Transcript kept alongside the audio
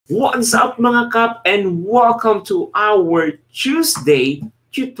What's up mga kap, and welcome to our Tuesday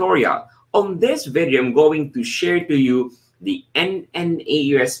tutorial. On this video, I'm going to share to you the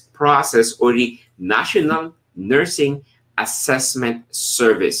NNAS process, or the National Nursing Assessment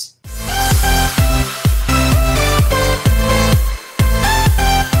Service.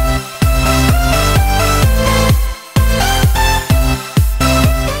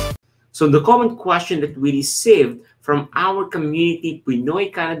 So the common question that we received from our community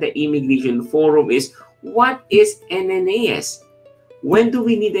Pinoy Canada Immigration Forum is, what is NNAS? When do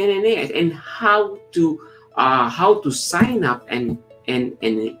we need NNAS, and how to sign up an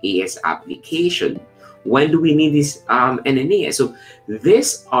NNAS application? When do we need this NNAS? So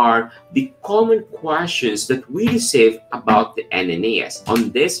these are the common questions that we receive about the NNAS. On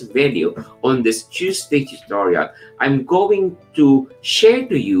this video, on this Tuesday tutorial, I'm going to share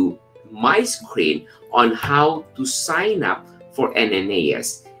to you my screen on how to sign up for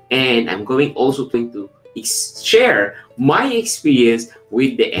NNAS, and I'm also going to share my experience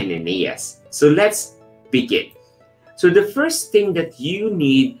with the NNAS. So let's begin. So the first thing that you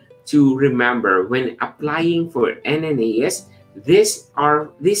need to remember when applying for NNAS, this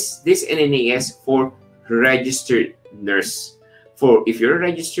NNAS for registered nurse. For if you're a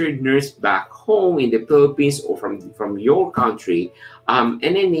registered nurse back home in the Philippines or from your country,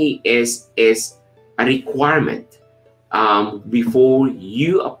 NNAS is a requirement before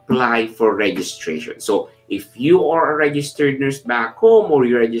you apply for registration. So if you are a registered nurse back home, or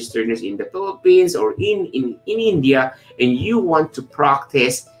you're a registered nurse in the Philippines or in India, and you want to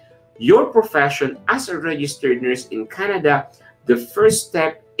practice your profession as a registered nurse in Canada, the first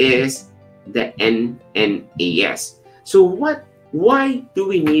step is the NNAS. So why do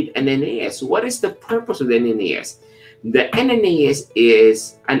we need an NNAS? What is the purpose of the NNAS? The NNAS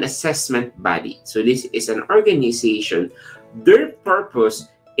is an assessment body. So this is an organization. Their purpose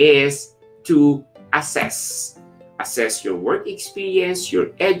is to assess your work experience,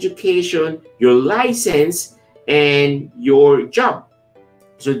 your education, your license, and your job.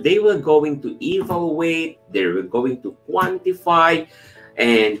 So they were going to evaluate, they were going to quantify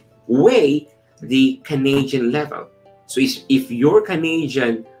and weigh the Canadian level. So if your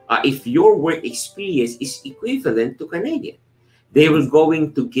Canadian, if your work experience is equivalent to Canadian, they will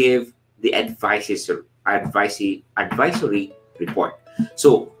going to give the advisory report.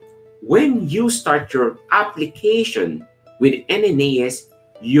 So when you start your application with NNAS,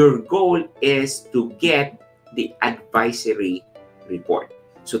 your goal is to get the advisory report.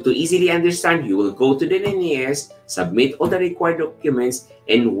 So to easily understand, you will go to the NNAS, submit all the required documents,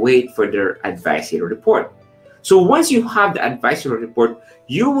 and wait for their advisory report. So once you have the advisory report,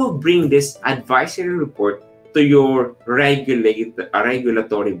 you will bring this advisory report to your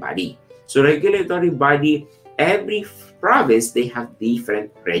regulatory body. So regulatory body, every province, they have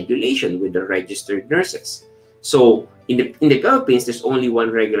different regulation with the registered nurses. So in the Philippines, there's only one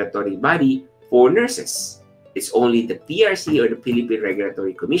regulatory body for nurses. It's only the PRC, or the Philippine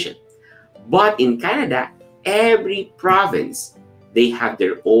Regulatory Commission. But in Canada, every province, they have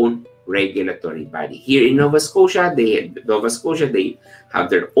their own regulatory body. Here in Nova Scotia, they have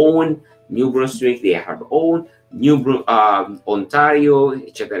their own. New Brunswick, they have their own. Ontario,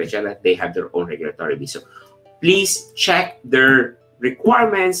 etc., they have their own regulatory body. So please check their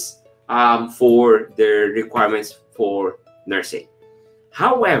requirements for nursing.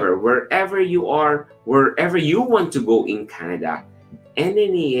 However, wherever you are, wherever you want to go in Canada,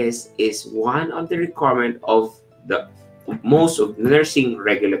 NNAS is one of the requirements of most of nursing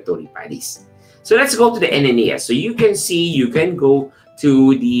regulatory bodies. So let's go to the NNAS. So you can see, you can go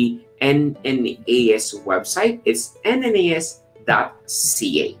to the NNAS website. It's nnas.ca.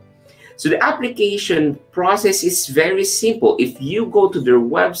 So the application process is very simple. If you go to their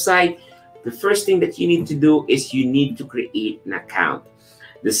website, the first thing that you need to do is you need to create an account.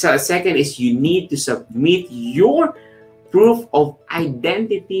 The second is you need to submit your proof of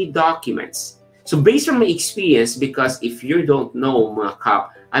identity documents. So based on my experience, because if you don't know, mga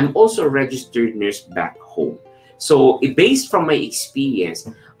kap, I'm also a registered nurse back home. So based from my experience,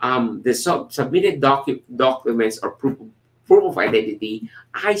 the submitted documents or proof of identity,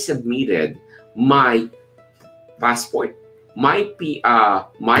 I submitted my passport, my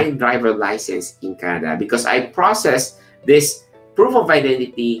driver license in Canada, because I processed this proof of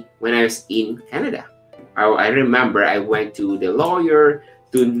identity when I was in Canada. I remember I went to the lawyer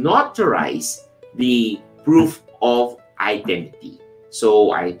to notarize the proof of identity.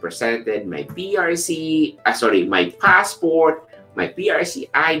 So I presented my my passport, my PRC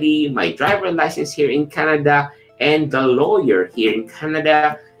ID, my driver license here in Canada, and the lawyer here in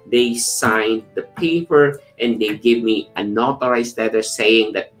Canada. They signed the paper and they gave me a notarized letter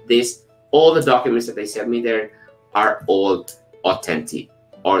saying that least all the documents that I submit there are all authentic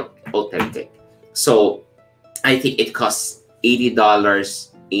or authentic. So I think it costs $80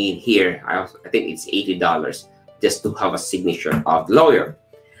 in here. I think it's $80 just to have a signature of the lawyer.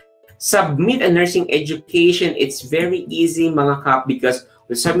 Submit a nursing education. It's very easy, mga kap, because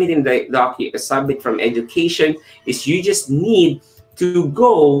when submitting the submit from education is you just need to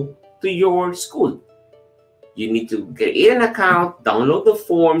go to your school. You need to create an account, download the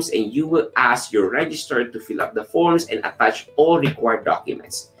forms, and you will ask your registrar to fill up the forms and attach all required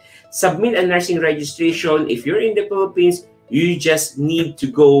documents. Submit a nursing registration. If you're in the Philippines, you just need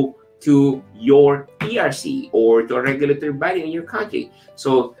to go to your PRC or to a regulatory body in your country.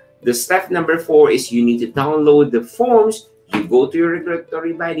 So the step number 4 is you need to download the forms. You go to your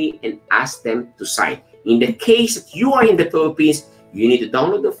regulatory body and ask them to sign. In the case that you are in the Philippines, you need to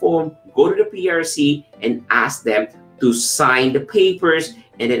download the form, go to the PRC, and ask them to sign the papers,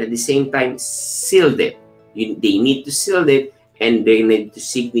 and then at the same time seal it. They need to seal it, and they need to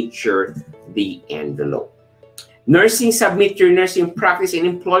signature the envelope. Nursing, submit your nursing practice and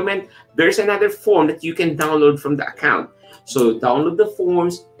employment. There's another form that you can download from the account. So download the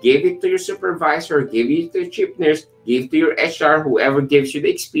forms, give it to your supervisor, give it to your chief nurse, give it to your HR, whoever gives you the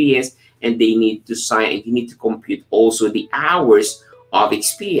experience, and they need to sign, and you need to compute also the hours of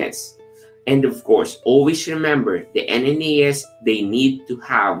experience. And of course, always remember the NNAS, they need to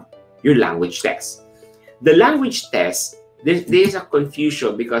have your language test. The language test, there's a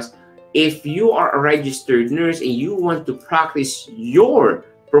confusion because if you are a registered nurse and you want to practice your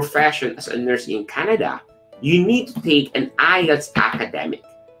profession as a nurse in Canada, you need to take an IELTS academic.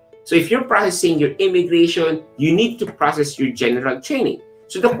 So if you're processing your immigration, you need to process your general training.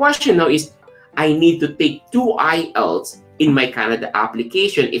 So the question now is, I need to take 2 IELTS in my Canada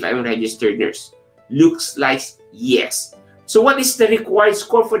application if I'm a registered nurse. Looks like yes. So what is the required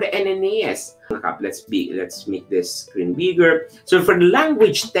score for the NNAS? Let's make this screen bigger. So for the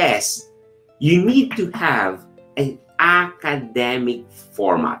language test, you need to have an academic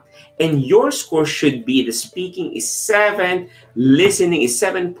format. And your score should be, the speaking is 7, listening is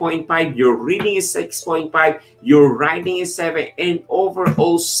 7.5, your reading is 6.5, your writing is 7, and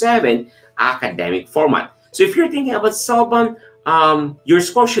overall 7 academic format. So if you're thinking about Salban, your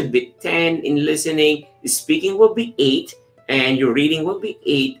score should be 10 in listening, speaking will be 8, and your reading will be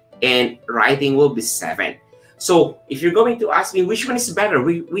 8, and writing will be 7. So if you're going to ask me which one is better,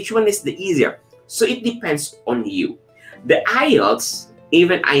 which one is the easier, so it depends on you. The IELTS,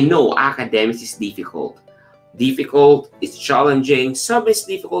 even I know academics is difficult. It's challenging. Some is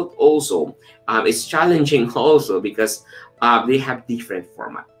difficult also. It's challenging also because they have different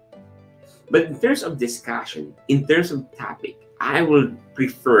format. But in terms of discussion, in terms of topic, I will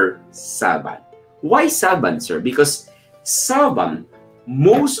prefer Salban. Why Salban, sir? Because Salban,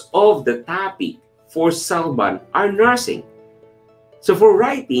 most of the topic for Salban are nursing. So for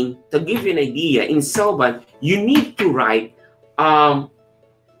writing, to give you an idea, in Salban, you need to write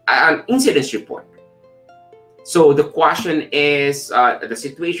an incident report. So the question is, the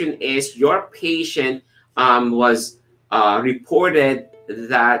situation is your patient was reported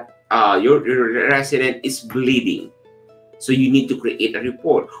that your resident is bleeding. So you need to create a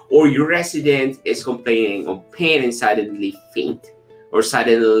report. Or your resident is complaining of pain and suddenly faint or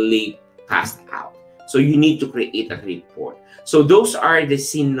suddenly passed out. So you need to create a report. So those are the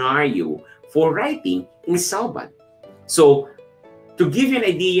scenario for writing in Salban. So to give you an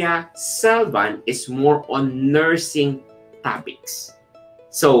idea, Salban is more on nursing topics.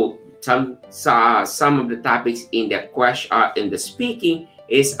 So some of the topics in the question in the speaking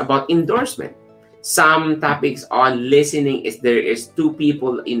is about endorsement. Some topics on listening is there is 2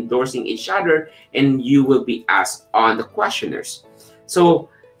 people endorsing each other, and you will be asked on the questionnaires. So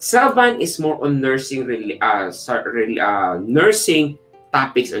Salban is more on nursing nursing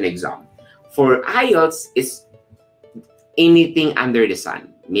topics on exam. For IELTS, it's anything under the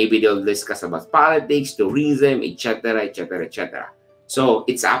sun. Maybe they'll discuss about politics, tourism, etc., etc., etc. So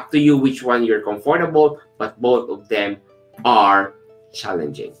it's up to you which one you're comfortable, but both of them are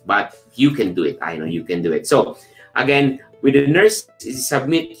challenging. But you can do it. I know you can do it. So again, with the nurse,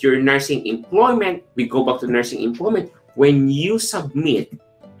 submit your nursing employment. We go back to nursing employment. When you submit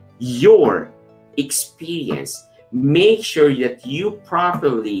your experience, make sure that you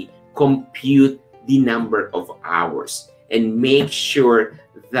properly compute the number of hours and make sure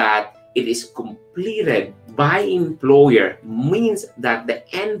that it is completed by employer, means that the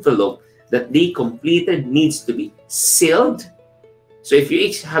envelope that they completed needs to be sealed. So if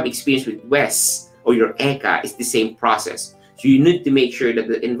you have experience with WES or your ECA, it's the same process. So you need to make sure that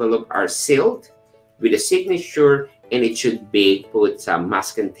the envelope are sealed, with a signature, and it should be put some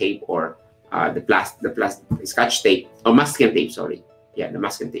masking tape or the scotch tape or masking tape. Sorry, yeah, the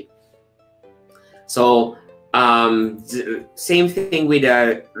masking tape. So same thing with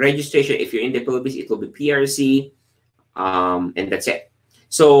the registration. If you're in the Philippines, it will be PRC, and that's it.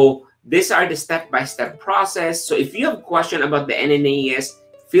 So these are the step-by-step process. So if you have a question about the NNAS,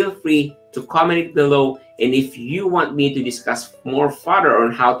 feel free to comment it below. And if you want me to discuss more further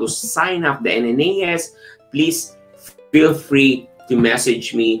on how to sign up the NNAS, please feel free to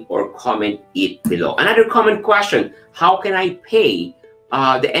message me or comment it below. Another common question: how can I pay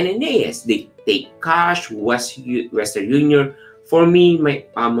the NNAS? They take cash, Western Union. For me, my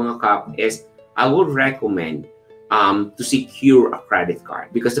mga kap, is I would recommend to secure a credit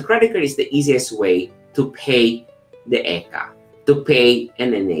card, because the credit card is the easiest way to pay the ECA, to pay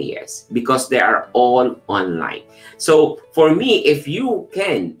NNAS, because they are all online. So for me, if you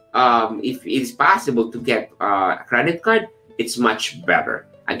can, if it's possible to get a credit card, it's much better.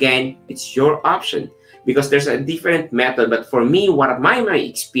 Again, it's your option, because there's a different method. But for me, what my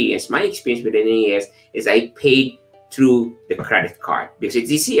experience with NNAS is I paid through the credit card, because it's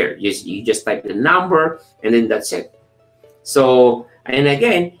easier. You just type the number and then that's it. So, and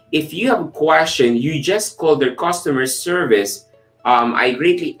again, if you have a question, you just call their customer service. I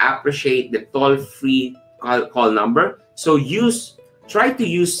greatly appreciate the toll-free call number. So try to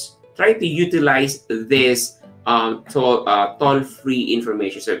utilize this toll-free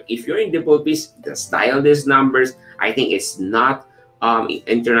information. So if you're in the Philippines, just dial these numbers. I think it's not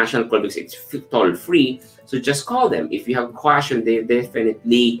international call, because it's toll-free. So just call them. If you have a question, they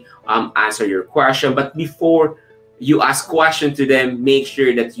definitely answer your question. But before you ask question to them, make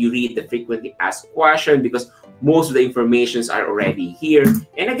sure that you read the frequently asked question, because most of the informations are already here.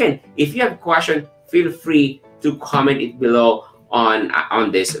 And again, if you have a question, feel free to comment it below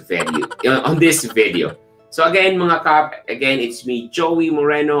on this video. So again, mga kap, again, it's me, Joey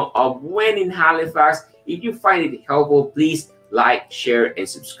Moreno of When in Halifax. If you find it helpful, please like, share, and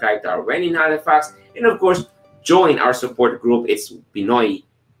subscribe to our When in Halifax. And of course, join our support group. It's Pinoy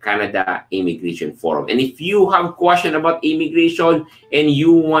Canada Immigration Forum. And if you have a question about immigration and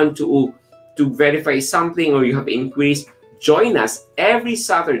you want to verify something, or you have inquiries, join us every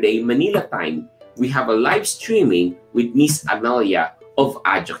Saturday, Manila time. We have a live streaming with Miss Amelia of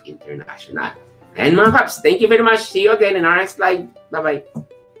Adjunct International. And mga kaps, thank you very much. See you again in our next live. Bye-bye.